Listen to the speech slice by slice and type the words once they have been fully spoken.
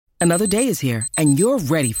Another day is here, and you're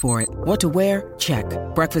ready for it. What to wear? Check.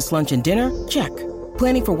 Breakfast, lunch, and dinner? Check.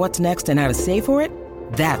 Planning for what's next and how to save for it?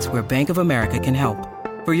 That's where Bank of America can help.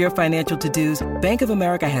 For your financial to-dos, Bank of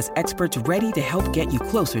America has experts ready to help get you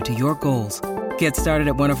closer to your goals. Get started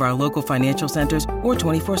at one of our local financial centers or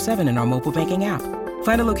 24/7 in our mobile banking app.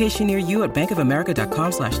 Find a location near you at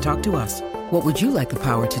bankofamerica.com/talktous. What would you like the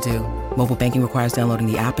power to do? Mobile banking requires downloading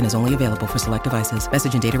the app and is only available for select devices.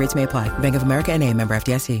 Message and data rates may apply. Bank of America N.A., member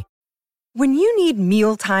FDIC. When you need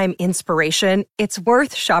mealtime inspiration, it's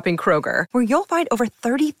worth shopping Kroger, where you'll find over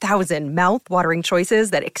 30,000 mouth-watering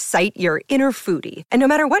choices that excite your inner foodie. And no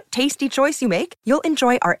matter what tasty choice you make, you'll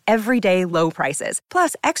enjoy our everyday low prices,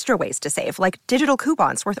 plus extra ways to save, like digital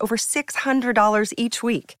coupons worth over $600 each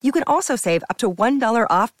week. You can also save up to $1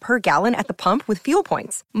 off per gallon at the pump with fuel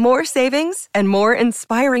points. More savings and more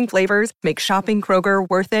inspiring flavors make shopping Kroger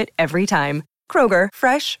worth it every time. Kroger,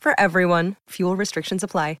 fresh for everyone. Fuel restrictions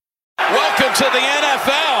apply. Welcome to the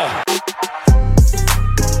NFL.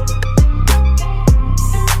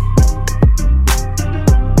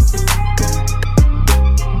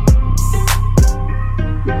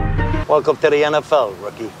 Welcome to the NFL,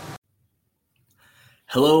 rookie.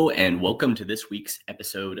 Hello, and welcome to this week's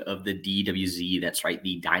episode of the DWZ. That's right,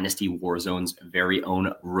 the Dynasty Warzone's very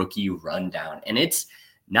own rookie rundown. And it's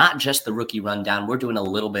not just the rookie rundown. We're doing a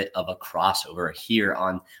little bit of a crossover here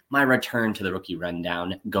on my return to the rookie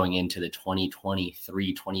rundown going into the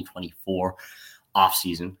 2023-2024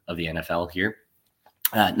 offseason of the NFL here.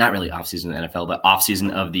 Not really offseason of the NFL, but offseason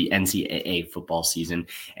of the NCAA football season.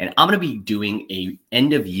 And I'm going to be doing a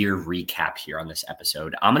end-of-year recap here on this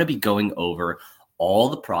episode. I'm going to be going over all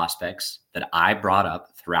the prospects that I brought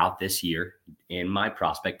up throughout this year in my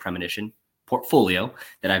prospect premonition portfolio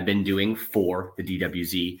that I've been doing for the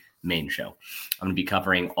DWZ main show. I'm going to be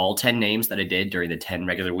covering all 10 names that I did during the 10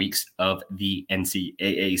 regular weeks of the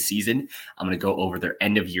NCAA season. I'm going to go over their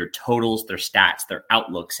end of year totals, their stats, their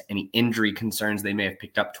outlooks, any injury concerns they may have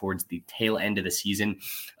picked up towards the tail end of the season,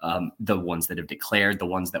 the ones that have declared, the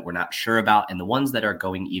ones that we're not sure about, and the ones that are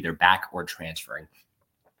going either back or transferring.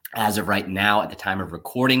 As of right now, at the time of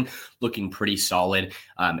recording, looking pretty solid.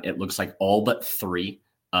 It looks like all but 3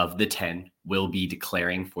 of the 10 will be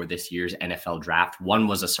declaring for this year's NFL draft. One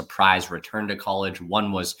was a surprise return to college.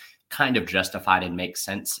 One was kind of justified and makes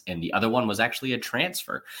sense. And the other one was actually a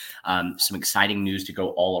transfer. Some exciting news to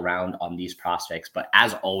go all around on these prospects. But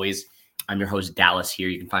as always, I'm your host, Dallas here.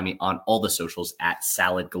 You can find me on all the socials at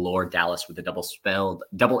Salad Galore, Dallas with a double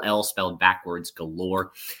L spelled backwards,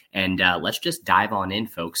 Galore. And let's just dive on in,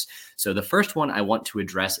 folks. So the first one I want to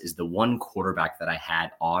address is the one quarterback that I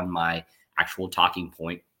had on my actual talking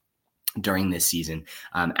point during this season.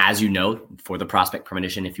 As you know, for the prospect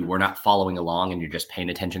premonition, if you were not following along and you're just paying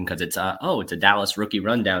attention because it's a Dallas rookie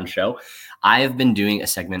rundown show, I have been doing a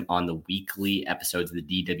segment on the weekly episodes of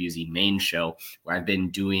the DWZ main show where I've been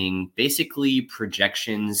doing basically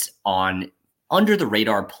projections on under the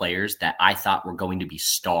radar players that I thought were going to be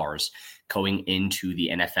stars going into the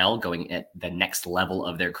NFL, going at the next level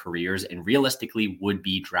of their careers, and realistically would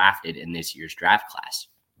be drafted in this year's draft class.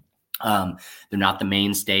 They're not the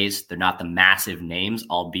mainstays. They're not the massive names,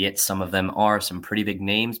 albeit some of them are some pretty big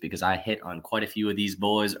names because I hit on quite a few of these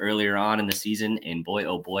boys earlier on in the season. And boy,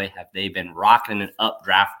 oh boy, have they been rocking it up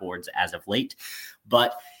draft boards as of late.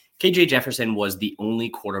 But KJ Jefferson was the only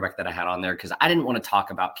quarterback that I had on there because I didn't want to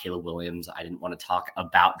talk about Caleb Williams. I didn't want to talk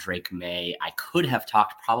about Drake May. I could have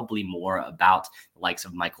talked probably more about the likes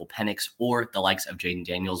of Michael Penix or the likes of Jaden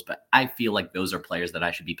Daniels, but I feel like those are players that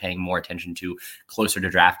I should be paying more attention to closer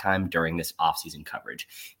to draft time during this offseason coverage.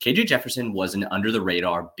 KJ Jefferson was an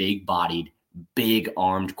under-the-radar, big-bodied,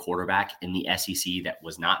 big-armed quarterback in the SEC that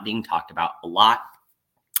was not being talked about a lot.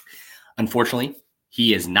 Unfortunately,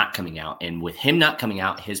 he is not coming out. And with him not coming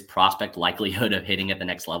out, his prospect likelihood of hitting at the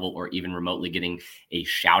next level or even remotely getting a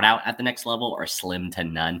shout out at the next level are slim to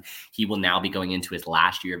none. He will now be going into his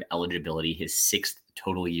last year of eligibility, his 6th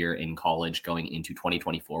total year in college, going into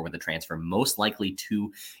 2024 with a transfer most likely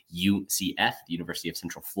to UCF, the University of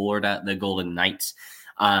Central Florida, the Golden Knights.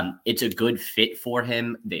 It's a good fit for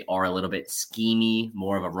him. They are a little bit schemy,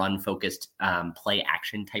 more of a run-focused play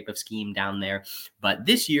action type of scheme down there. But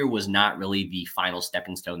this year was not really the final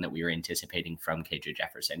stepping stone that we were anticipating from KJ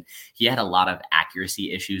Jefferson. He had a lot of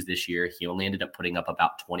accuracy issues this year. He only ended up putting up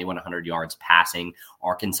about 2,100 yards passing.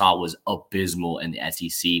 Arkansas was abysmal in the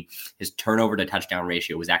SEC. His turnover to touchdown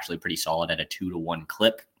ratio was actually pretty solid at a 2-to-1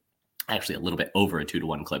 clip. actually a little bit over a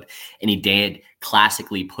 2-to-1 clip. And he did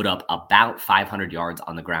classically put up about 500 yards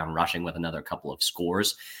on the ground rushing with another couple of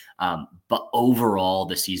scores. But overall,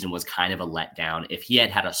 the season was kind of a letdown. If he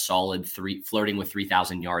had a solid flirting with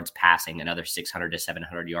 3,000 yards passing, another 600 to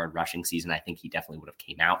 700 yard rushing season, I think he definitely would have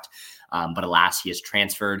came out. But alas, he has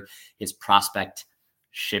transferred. His prospect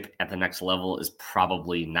ship at the next level is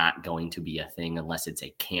probably not going to be a thing unless it's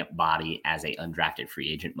a camp body as a undrafted free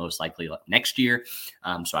agent, most likely next year.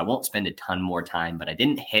 So I won't spend a ton more time, but I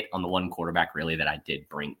didn't hit on the one quarterback really that I did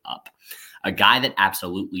bring up. A guy that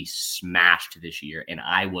absolutely smashed this year, and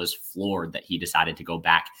I was floored that he decided to go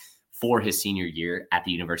back for his senior year at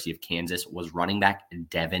the University of Kansas, was running back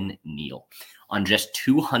Devin Neal. On just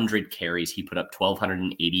 200 carries, he put up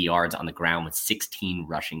 1,280 yards on the ground with 16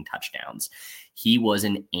 rushing touchdowns. He was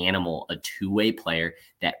an animal, a two-way player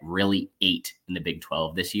that really ate in the Big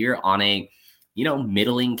 12 this year on a,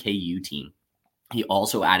 middling KU team. He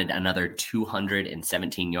also added another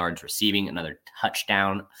 217 yards receiving, another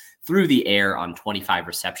touchdown through the air on 25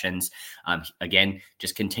 receptions. Again,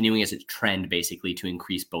 just continuing as a trend basically to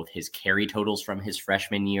increase both his carry totals from his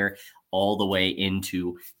freshman year all the way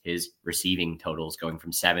into his receiving totals, going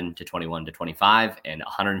from 7 to 21 to 25 and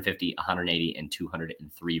 150, 180, and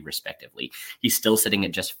 203 respectively. He's still sitting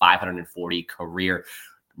at just 540 career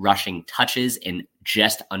rushing touches and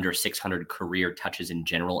just under 600 career touches in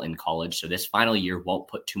general in college. So this final year won't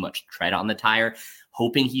put too much tread on the tire,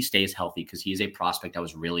 hoping he stays healthy because he is a prospect I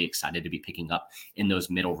was really excited to be picking up in those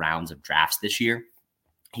middle rounds of drafts this year.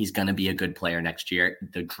 He's going to be a good player next year.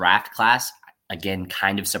 The draft class, again,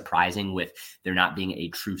 kind of surprising with there not being a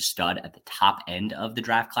true stud at the top end of the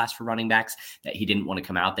draft class for running backs, that he didn't want to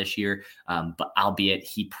come out this year. But albeit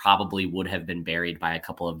he probably would have been buried by a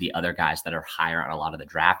couple of the other guys that are higher on a lot of the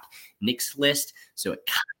draft Nick's list. So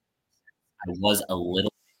I was a little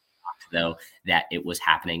though that it was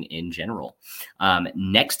happening in general.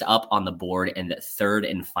 Next up on the board, and the third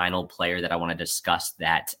and final player that I want to discuss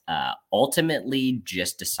that ultimately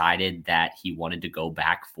just decided that he wanted to go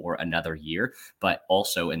back for another year, but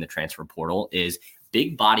also in the transfer portal, is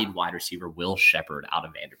big-bodied wide receiver Will Sheppard out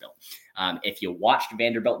of Vanderbilt. If you watched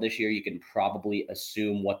Vanderbilt this year, you can probably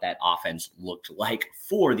assume what that offense looked like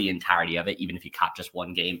for the entirety of it. Even if you caught just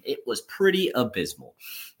one game, it was pretty abysmal.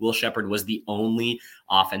 Will Sheppard was the only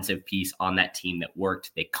offensive piece on that team that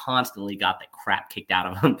worked. They constantly got the crap kicked out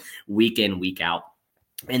of them week in, week out.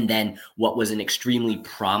 And then what was an extremely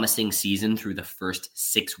promising season through the first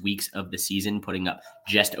 6 weeks of the season, putting up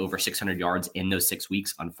just over 600 yards in those 6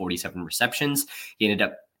 weeks on 47 receptions. He ended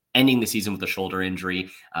up ending the season with a shoulder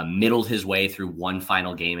injury, middled his way through one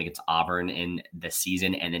final game against Auburn in the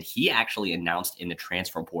season. And then he actually announced in the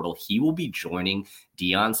transfer portal, he will be joining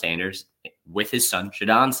Deion Sanders with his son,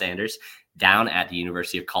 Shadon Sanders, down at the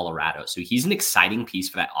University of Colorado. So he's an exciting piece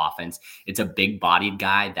for that offense. It's a big-bodied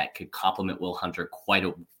guy that could complement Will Hunter quite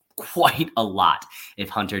a lot if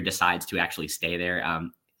Hunter decides to actually stay there.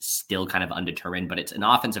 Still kind of undetermined, but it's an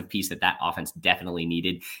offensive piece that offense definitely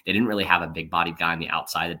needed. They didn't really have a big-bodied guy on the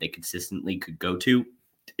outside that they consistently could go to.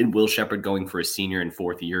 And Will Sheppard going for his senior and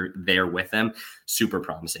fourth year there with them, super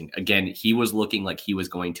promising. Again, he was looking like he was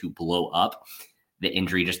going to blow up. The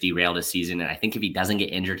injury just derailed his season. And I think if he doesn't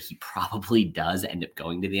get injured, he probably does end up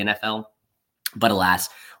going to the NFL. But alas,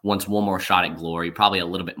 wants one more shot at glory, probably a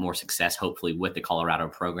little bit more success, hopefully, with the Colorado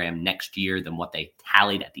program next year than what they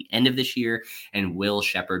tallied at the end of this year. And Will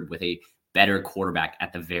Sheppard with a better quarterback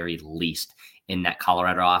at the very least in that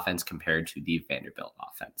Colorado offense compared to the Vanderbilt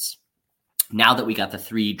offense. Now that we got the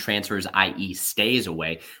three transfers, i.e. stays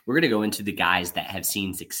away, we're going to go into the guys that have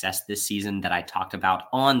seen success this season that I talked about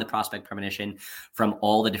on the Prospect Premonition from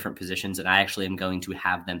all the different positions. And I actually am going to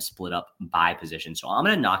have them split up by position. So I'm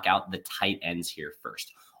going to knock out the tight ends here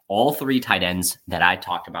first. All three tight ends that I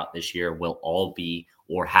talked about this year will all be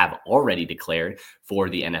or have already declared for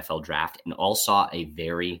the NFL draft and all saw a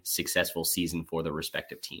very successful season for the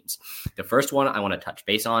respective teams. The first one I want to touch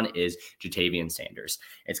base on is Ja'Tavion Sanders.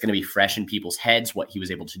 It's going to be fresh in people's heads what he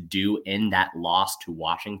was able to do in that loss to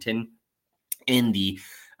Washington in the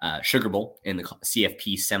Sugar Bowl in the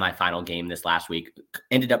CFP semifinal game this last week.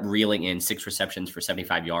 Ended up reeling in 6 receptions for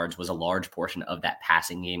 75 yards, was a large portion of that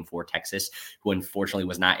passing game for Texas, who unfortunately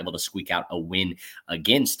was not able to squeak out a win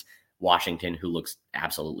against Washington, who looks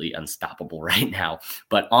absolutely unstoppable right now.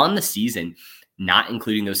 But on the season, not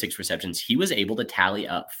including those 6 receptions, he was able to tally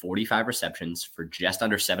up 45 receptions for just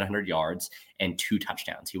under 700 yards and 2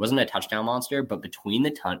 touchdowns. He wasn't a touchdown monster, but between the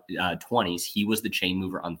 20s, he was the chain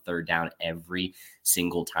mover on third down every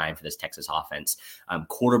single time for this Texas offense.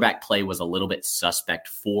 Quarterback play was a little bit suspect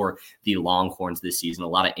for the Longhorns this season. A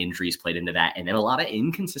lot of injuries played into that, and then a lot of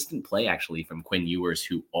inconsistent play actually from Quinn Ewers,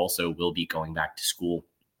 who also will be going back to school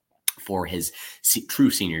for his true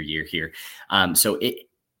senior year here. So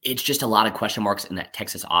it's just a lot of question marks in that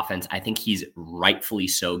Texas offense. I think he's rightfully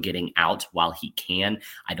so getting out while he can.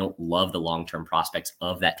 I don't love the long-term prospects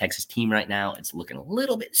of that Texas team right now. It's looking a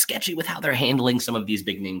little bit sketchy with how they're handling some of these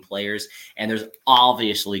big name players. And there's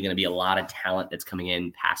obviously going to be a lot of talent that's coming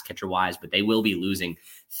in pass catcher wise, but they will be losing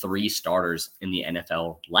 3 starters in the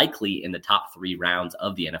NFL, likely in the top 3 rounds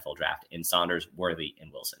of the NFL draft in Saunders, Worthy,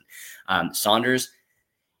 and Wilson. Saunders,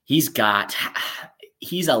 he's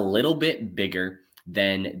a little bit bigger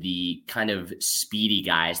than the kind of speedy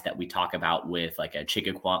guys that we talk about with like a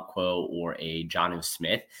Chickakwankwo or a Jonnu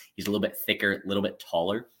Smith. He's a little bit thicker, a little bit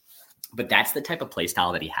taller, but that's the type of play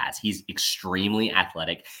style that he has. He's extremely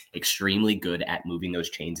athletic, extremely good at moving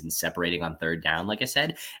those chains and separating on third down, like I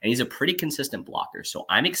said, and he's a pretty consistent blocker. So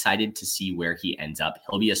I'm excited to see where he ends up.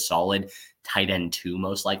 He'll be a solid tight end 2,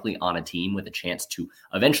 most likely on a team with a chance to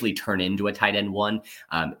eventually turn into a tight end 1.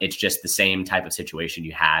 It's just the same type of situation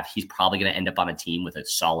you have. He's probably going to end up on a team with a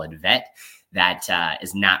solid vet that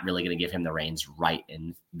is not really going to give him the reins right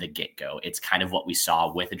in the get-go. It's kind of what we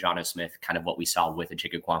saw with a Jonnu Smith, kind of what we saw with a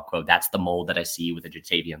Chickakwankwo. That's the mold that I see with a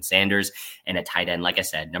Jatavian Sanders and a tight end, like I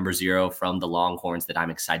said, number 0 from the Longhorns that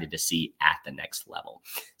I'm excited to see at the next level.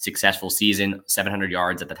 Successful season, 700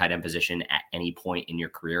 yards at the tight end position at any point in your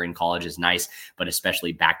career in college is nice, but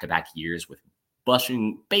especially back-to-back years with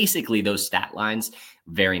busting basically those stat lines.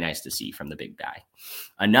 Very nice to see from the big guy.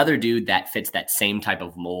 Another dude that fits that same type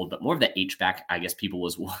of mold, but more of the H-back, I guess people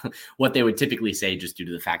was what they would typically say just due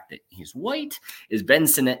to the fact that he's white, is Ben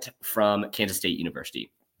Sinnott from Kansas State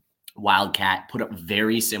University. Wildcat, put up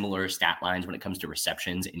very similar stat lines when it comes to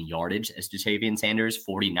receptions and yardage as Jatavian Sanders,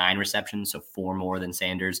 49 receptions, so 4 more than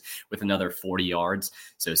Sanders with another 40 yards,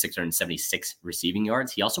 so 676 receiving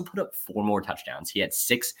yards. He also put up 4 more touchdowns. He had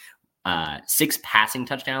 6 passing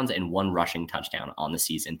touchdowns and 1 rushing touchdown on the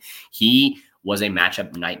season. He was a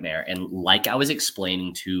matchup nightmare. And like I was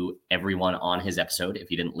explaining to everyone on his episode,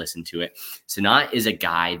 if you didn't listen to it, Sinnott is a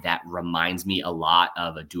guy that reminds me a lot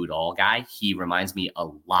of a do-it-all guy. He reminds me a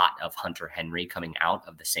lot of Hunter Henry coming out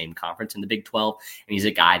of the same conference in the Big 12. And he's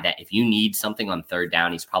a guy that if you need something on third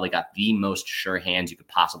down, he's probably got the most sure hands you could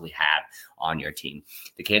possibly have on your team.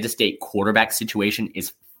 The Kansas State quarterback situation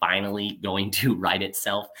is finally going to right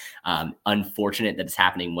itself. Unfortunate that it's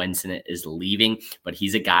happening when Sinnott is leaving, but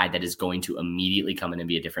he's a guy that is going to immediately come in and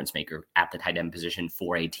be a difference maker at the tight end position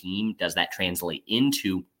for a team. Does that translate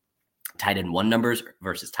into tight end 1 numbers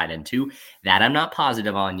versus tight end 2? That I'm not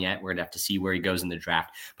positive on yet. We're going to have to see where he goes in the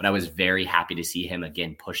draft, but I was very happy to see him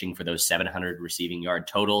again pushing for those 700 receiving yard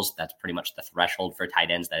totals. That's pretty much the threshold for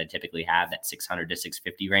tight ends that I typically have, that 600 to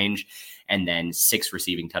 650 range. And then 6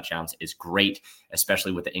 receiving touchdowns is great,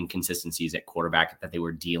 especially with the inconsistencies at quarterback that they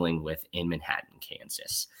were dealing with in Manhattan,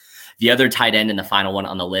 Kansas. The other tight end and the final one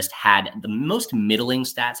on the list had the most middling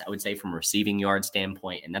stats, I would say, from a receiving yard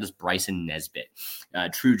standpoint, and that is Bryson Nesbitt,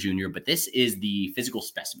 true junior. But this is the physical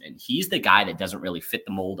specimen. He's the guy that doesn't really fit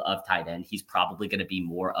the mold of tight end. He's probably going to be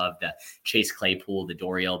more of the Chase Claypool, the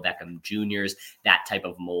Dorial Beckham Juniors, that type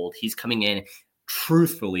of mold. He's coming in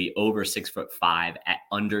truthfully over 6'5" at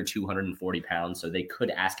under 240 pounds. So they could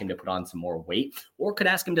ask him to put on some more weight or could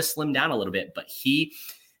ask him to slim down a little bit, but he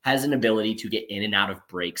has an ability to get in and out of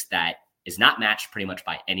breaks that is not matched pretty much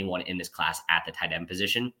by anyone in this class at the tight end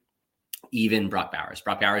position, even Brock Bowers.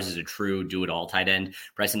 Brock Bowers is a true do-it-all tight end.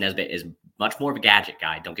 Bryson Nesbitt is much more of a gadget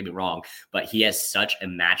guy, don't get me wrong, but he has such a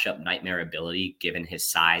matchup nightmare ability given his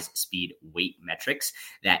size, speed, weight metrics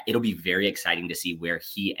that it'll be very exciting to see where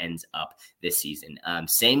he ends up this season.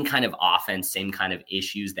 Same kind of offense, same kind of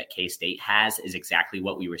issues that K-State has is exactly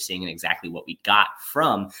what we were seeing and exactly what we got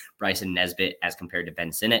from Bryson Nesbitt as compared to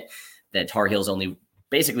Ben Sinnott. The Tar Heels only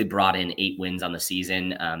basically brought in 8 wins on the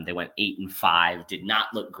season. They went 8-5, did not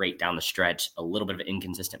look great down the stretch. A little bit of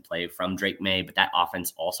inconsistent play from Drake May, but that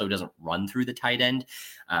offense also doesn't run through the tight end.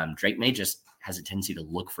 Drake May just has a tendency to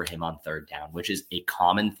look for him on third down, which is a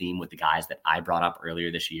common theme with the guys that I brought up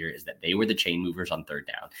earlier this year, is that they were the chain movers on third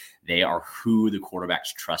down. They are who the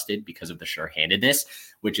quarterbacks trusted because of the sure-handedness,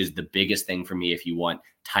 which is the biggest thing for me. If you want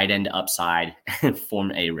tight end upside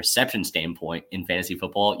from a reception standpoint in fantasy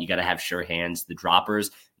football, you got to have sure hands. The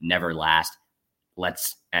droppers never last.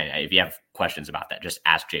 And if you have questions about that, just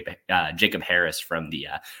ask Jacob Harris from the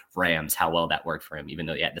Rams how well that worked for him, even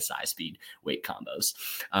though he had the size, speed, weight combos.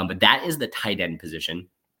 But that is the tight end position.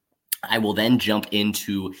 I will then jump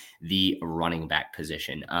into the running back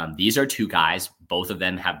position. These are two guys. Both of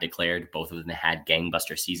them have declared. Both of them had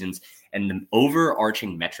gangbuster seasons. And the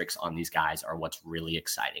overarching metrics on these guys are what's really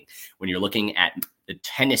exciting. When you're looking at the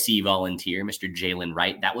Tennessee Volunteer, Mr. Jalen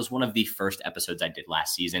Wright, that was one of the first episodes I did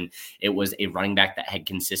last season. It was a running back that had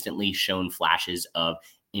consistently shown flashes of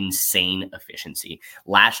insane efficiency.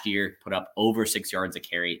 Last year, put up over 6 yards a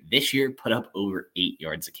carry. This year, put up over 8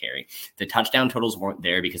 yards a carry. The touchdown totals weren't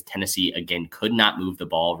there because Tennessee, again, could not move the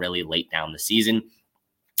ball really late down the season.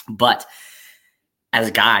 But as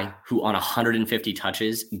a guy who on 150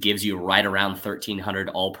 touches gives you right around 1,300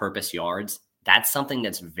 all-purpose yards, that's something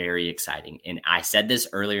that's very exciting. And I said this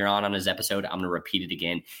earlier on his episode. I'm going to repeat it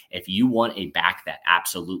again. If you want a back that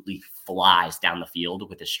absolutely flies down the field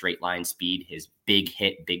with his straight line speed, his big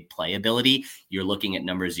hit, big play ability, you're looking at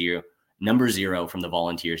number zero from the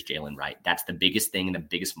Volunteers, Jalen Wright. That's the biggest thing and the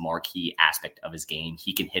biggest marquee aspect of his game.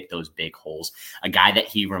 He can hit those big holes. A guy that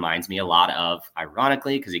he reminds me a lot of,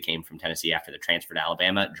 ironically, because he came from Tennessee after the transfer to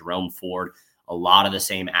Alabama, Jerome Ford, a lot of the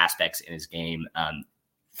same aspects in his game.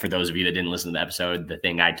 For those of you that didn't listen to the episode, the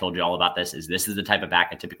thing I told you all about this is the type of back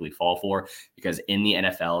I typically fall for, because in the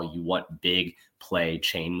NFL, you want big play,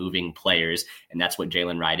 chain moving players. And that's what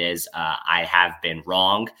Jalen Wright is. I have been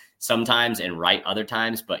wrong sometimes and right other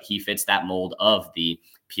times, but he fits that mold of the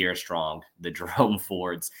Pierre Strong, the Jerome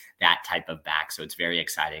Fords, that type of back. So it's very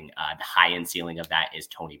exciting. The high end ceiling of that is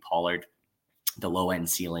Tony Pollard. The low end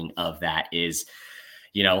ceiling of that is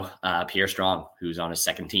Pierre Strong, who's on his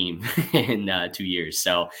second team in 2 years.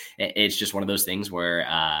 So it's just one of those things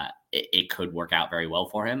where it could work out very well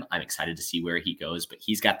for him. I'm excited to see where he goes, but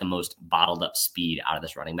he's got the most bottled up speed out of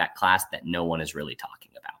this running back class that no one is really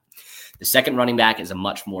talking about. The second running back is a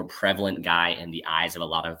much more prevalent guy in the eyes of a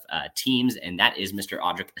lot of teams, and that is Mr.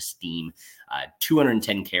 Audric Esteem.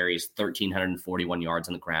 210 carries, 1,341 yards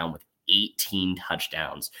on the ground with 18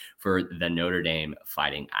 touchdowns for the Notre Dame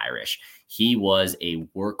Fighting Irish. He was a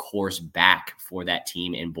workhorse back for that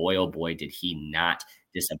team, and boy, oh boy, did he not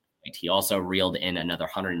disappoint. He also reeled in another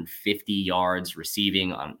 150 yards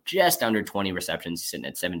receiving on just under 20 receptions, sitting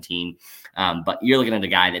at 17. But you're looking at a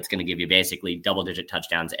guy that's going to give you basically double-digit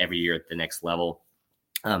touchdowns every year at the next level.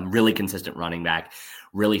 Really consistent running back,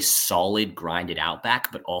 really solid grinded out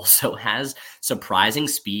back, but also has surprising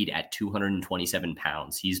speed at 227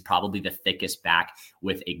 pounds. He's probably the thickest back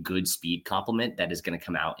with a good speed complement that is going to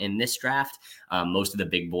come out in this draft. Most of the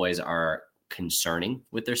big boys are concerning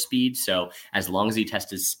with their speed. So as long as he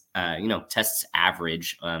tests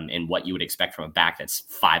average and what you would expect from a back that's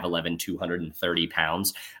 5'11", 230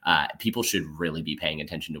 pounds, people should really be paying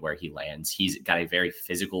attention to where he lands. He's got a very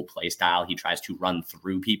physical play style. He tries to run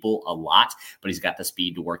through people a lot, but he's got the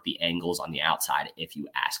speed to work the angles on the outside if you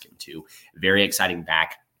ask him to. Very exciting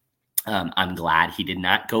back. I'm glad he did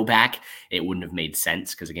not go back. It wouldn't have made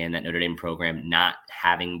sense because, again, that Notre Dame program not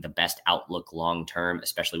having the best outlook long-term,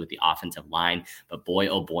 especially with the offensive line. But boy,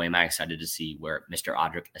 oh boy, am I excited to see where Mr.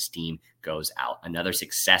 Audric Esteem goes out. Another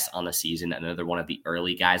success on the season, another one of the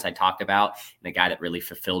early guys I talked about, and a guy that really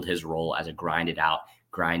fulfilled his role as a grinded out,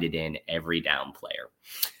 grinded in, every down player.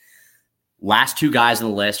 Last two guys on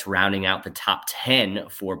the list, rounding out the top 10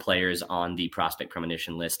 for players on the prospect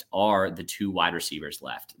premonition list, are the two wide receivers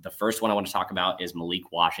left. The first one I want to talk about is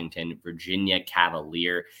Malik Washington, Virginia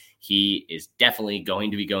Cavalier. He is definitely going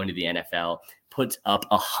to be going to the NFL, puts up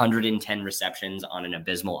 110 receptions on an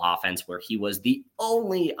abysmal offense where he was the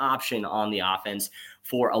only option on the offense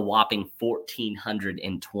for a whopping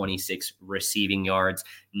 1,426 receiving yards,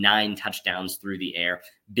 9 touchdowns through the air.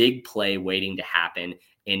 Big play waiting to happen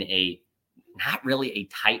in a not really a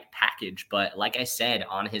tight package, but like I said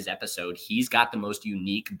on his episode, he's got the most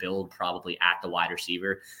unique build probably at the wide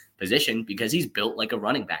receiver position because he's built like a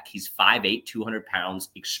running back. He's 5'8", 200 pounds,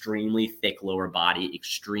 extremely thick lower body,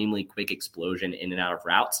 extremely quick explosion in and out of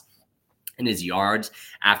routes. And his yards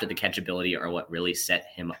after the catchability are what really set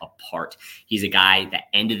him apart. He's a guy that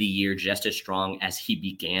ended the year just as strong as he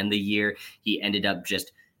began the year. He ended up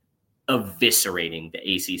just eviscerating the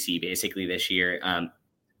ACC basically this year.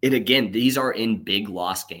 And again, these are in big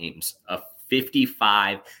loss games. A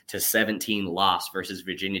 55-17 loss versus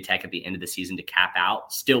Virginia Tech at the end of the season to cap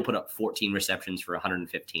out, still put up 14 receptions for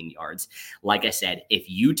 115 yards. Like I said, if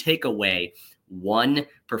you take away one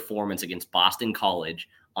performance against Boston College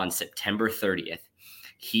on September 30th,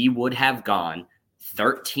 he would have gone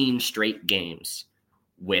 13 straight games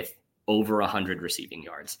with over 100 receiving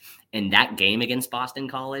yards. And that game against Boston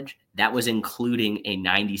College, that was including a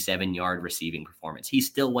 97-yard receiving performance. He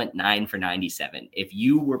still went 9 for 97. If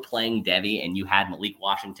you were playing Devy and you had Malik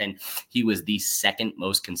Washington, he was the second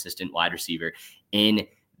most consistent wide receiver in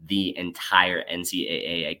the entire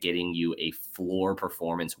NCAA at getting you a floor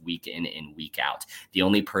performance week in and week out. The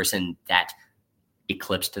only person that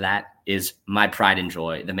eclipsed that is my pride and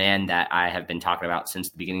joy, the man that I have been talking about since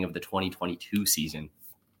the beginning of the 2022 season.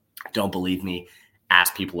 Don't believe me?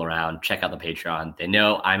 Ask people around. Check out the Patreon. They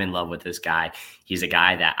know I'm in love with this guy. He's a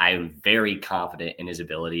guy that I'm very confident in his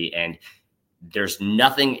ability, and there's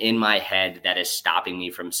nothing in my head that is stopping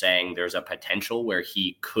me from saying there's a potential where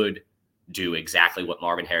he could do exactly what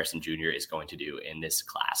Marvin Harrison Jr. is going to do in this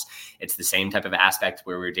class. It's the same type of aspect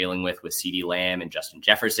where we're dealing with CeeDee Lamb and Justin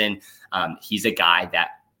Jefferson. He's a guy that,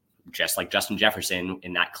 just like Justin Jefferson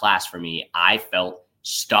in that class for me, I felt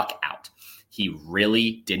stuck out. He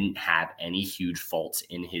really didn't have any huge faults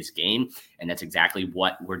in his game, and that's exactly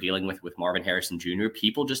what we're dealing with Marvin Harrison Jr.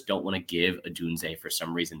 People just don't want to give Odunze, for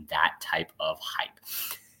some reason, that type of hype.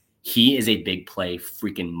 He is a big play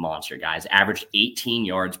freaking monster, guys. Averaged 18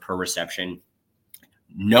 yards per reception,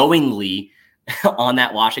 knowingly on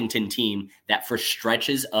that Washington team that for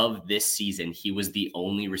stretches of this season, he was the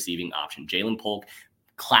only receiving option. Jalen Polk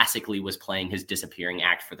classically was playing his disappearing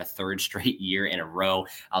act for the third straight year in a row.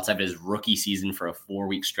 Outside of his rookie season for a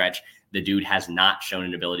 4-week stretch, the dude has not shown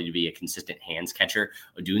an ability to be a consistent hands catcher.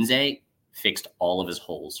 Odunze fixed all of his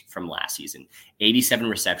holes from last season. 87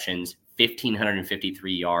 receptions,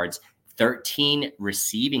 1,553 yards, 13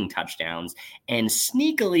 receiving touchdowns, and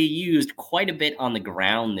sneakily used quite a bit on the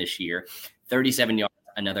ground this year. 37 yards,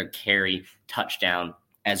 another carry, touchdown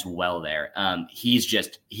as well there.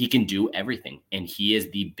 He can do everything, and he is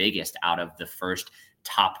the biggest out of the first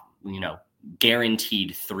top,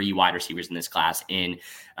 guaranteed 3 wide receivers in this class in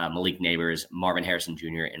Malik Neighbors, Marvin Harrison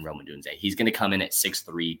Jr., and Rome Odunze. He's going to come in at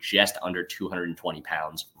 6'3", just under 220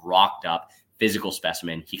 pounds, rocked up, physical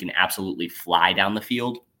specimen. He can absolutely fly down the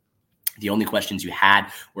field. The only questions you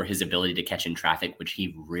had were his ability to catch in traffic, which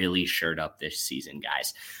he really shored up this season,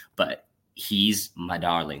 guys. But he's my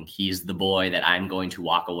darling. He's the boy that I'm going to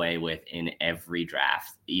walk away with in every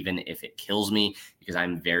draft, even if it kills me, because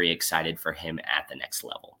I'm very excited for him at the next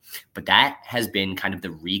level. But that has been kind of the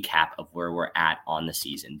recap of where we're at on the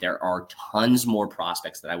season. There are tons more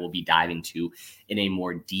prospects that I will be diving to in a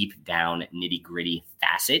more deep down nitty gritty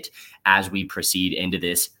facet as we proceed into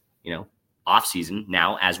this, off season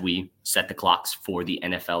now, as we set the clocks for the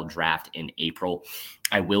NFL draft in April.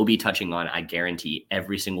 I will be touching on, I guarantee,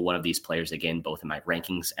 every single one of these players again, both in my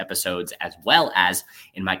rankings episodes as well as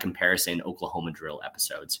in my comparison Oklahoma drill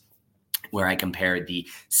episodes, where I compare the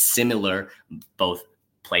similar both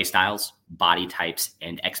play styles, body types,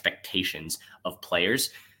 and expectations of players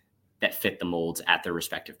that fit the molds at their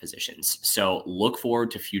respective positions. So look forward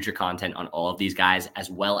to future content on all of these guys, as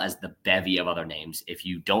well as the bevy of other names. If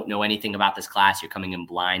you don't know anything about this class, you're coming in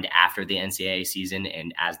blind after the NCAA season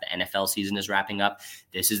and as the NFL season is wrapping up,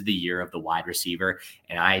 this is the year of the wide receiver.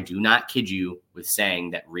 And I do not kid you with saying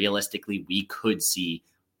that realistically, we could see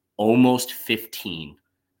almost 15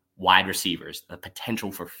 wide receivers, the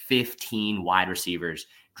potential for 15 wide receivers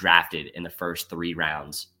drafted in the first 3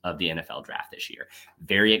 rounds of the NFL draft this year.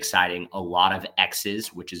 Very exciting. A lot of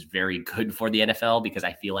X's, which is very good for the NFL because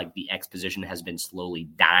I feel like the X position has been slowly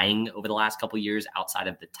dying over the last couple of years outside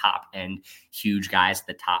of the top end huge guys,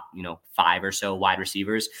 the top, 5 or so wide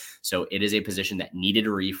receivers. So it is a position that needed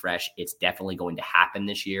a refresh. It's definitely going to happen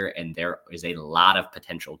this year. And there is a lot of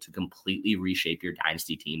potential to completely reshape your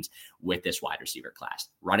dynasty teams with this wide receiver class.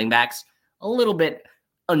 Running backs, a little bit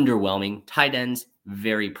underwhelming. Tight ends,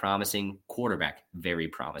 very promising. Quarterback, very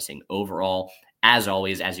promising. Overall, as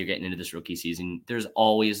always, as you're getting into this rookie season, there's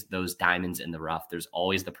always those diamonds in the rough. There's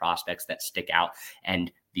always the prospects that stick out.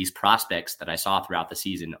 And these prospects that I saw throughout the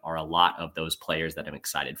season are a lot of those players that I'm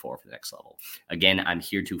excited for the next level. Again, I'm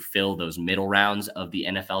here to fill those middle rounds of the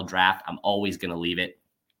NFL draft. I'm always going to leave it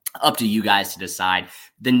up to you guys to decide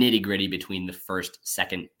the nitty gritty between the first,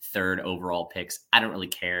 second, third overall picks. I don't really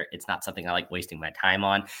care. It's not something I like wasting my time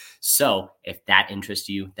on. So if that interests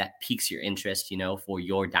you, that piques your interest, for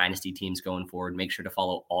your dynasty teams going forward, make sure to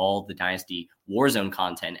follow all the Dynasty Warzone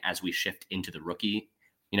content as we shift into the rookie,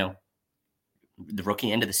 the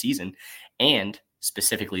rookie end of the season, and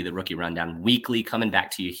specifically the rookie rundown weekly coming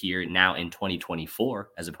back to you here now in 2024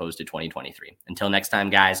 as opposed to 2023. Until next time,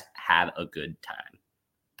 guys, have a good time.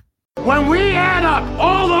 When we add up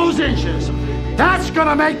all those inches, that's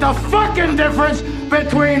gonna make the fucking difference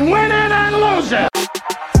between winning and losing.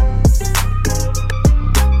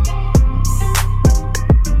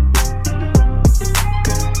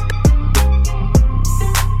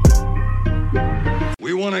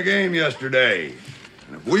 won a game yesterday.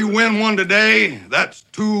 And if we win one today, that's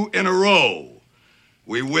 2 in a row.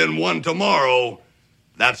 We win one tomorrow,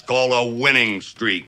 that's called a winning streak.